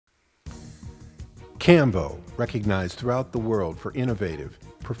Cambo, recognized throughout the world for innovative,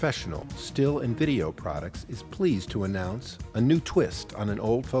 professional, still and video products, is pleased to announce a new twist on an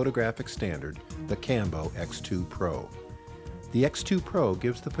old photographic standard, the Cambo X2Pro. The X2Pro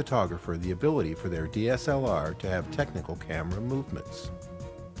gives the photographer the ability for their DSLR to have technical camera movements.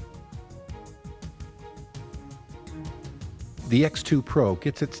 The X2Pro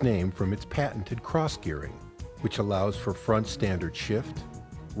gets its name from its patented cross-gearing, which allows for front standard shift,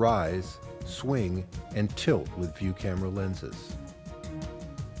 rise, swing, and tilt with view camera lenses.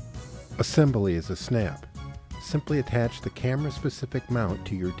 Assembly is a snap. Simply attach the camera-specific mount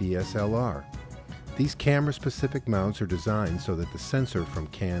to your DSLR. These camera-specific mounts are designed so that the sensor from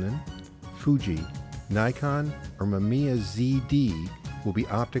Canon, Fuji, Nikon, or Mamiya ZD will be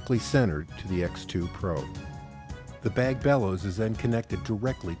optically centered to the X2Pro. The bag bellows is then connected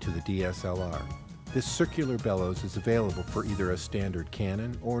directly to the DSLR. This circular bellows is available for either a standard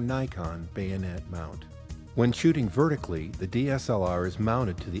Canon or Nikon bayonet mount. When shooting vertically, the DSLR is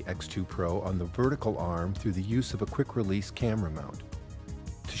mounted to the X2Pro on the vertical arm through the use of a quick-release camera mount.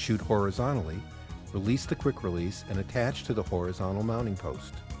 To shoot horizontally, release the quick release and attach to the horizontal mounting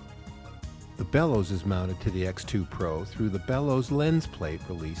post. The bellows is mounted to the X2Pro through the bellows lens plate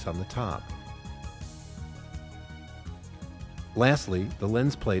release on the top. Lastly, the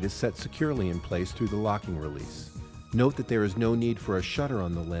lens plate is set securely in place through the locking release. Note that there is no need for a shutter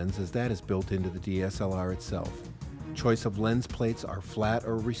on the lens, as that is built into the DSLR itself. Choice of lens plates are flat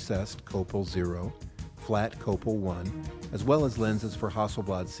or recessed Copal 0, flat Copal 1, as well as lenses for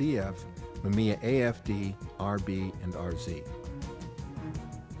Hasselblad CF, Mamiya AFD, RB, and RZ.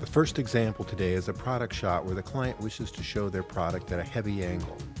 The first example today is a product shot where the client wishes to show their product at a heavy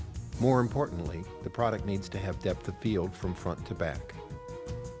angle. More importantly, the product needs to have depth of field from front to back.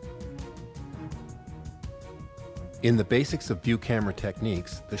 In the basics of view camera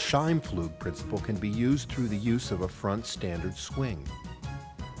techniques, the Scheimpflug principle can be used through the use of a front standard swing.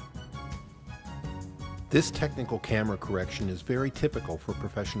 This technical camera correction is very typical for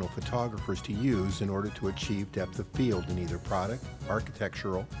professional photographers to use in order to achieve depth of field in either product,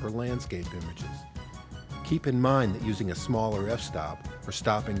 architectural, or landscape images. Keep in mind that using a smaller f-stop or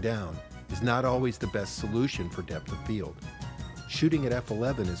stopping down is not always the best solution for depth of field. Shooting at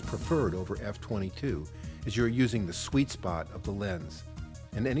f11 is preferred over f22 as you're using the sweet spot of the lens,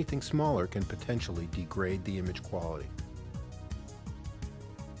 and anything smaller can potentially degrade the image quality.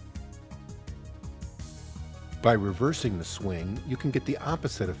 By reversing the swing, you can get the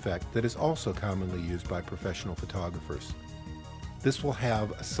opposite effect that is also commonly used by professional photographers. This will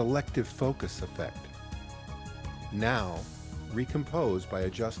have a selective focus effect. Now, recompose by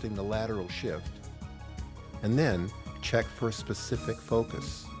adjusting the lateral shift, and then check for a specific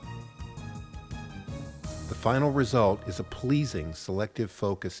focus. The final result is a pleasing selective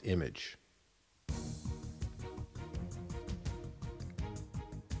focus image.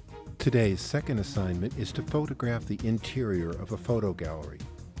 Today's second assignment is to photograph the interior of a photo gallery.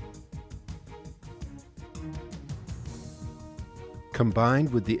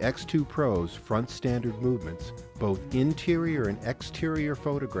 Combined with the X2Pro's front standard movements, both interior and exterior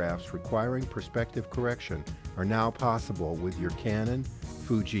photographs requiring perspective correction are now possible with your Canon,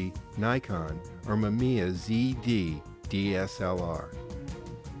 Fuji, Nikon, or Mamiya ZD DSLR.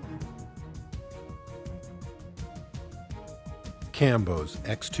 Cambo's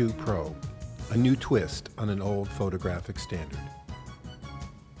X2Pro, a new twist on an old photographic standard.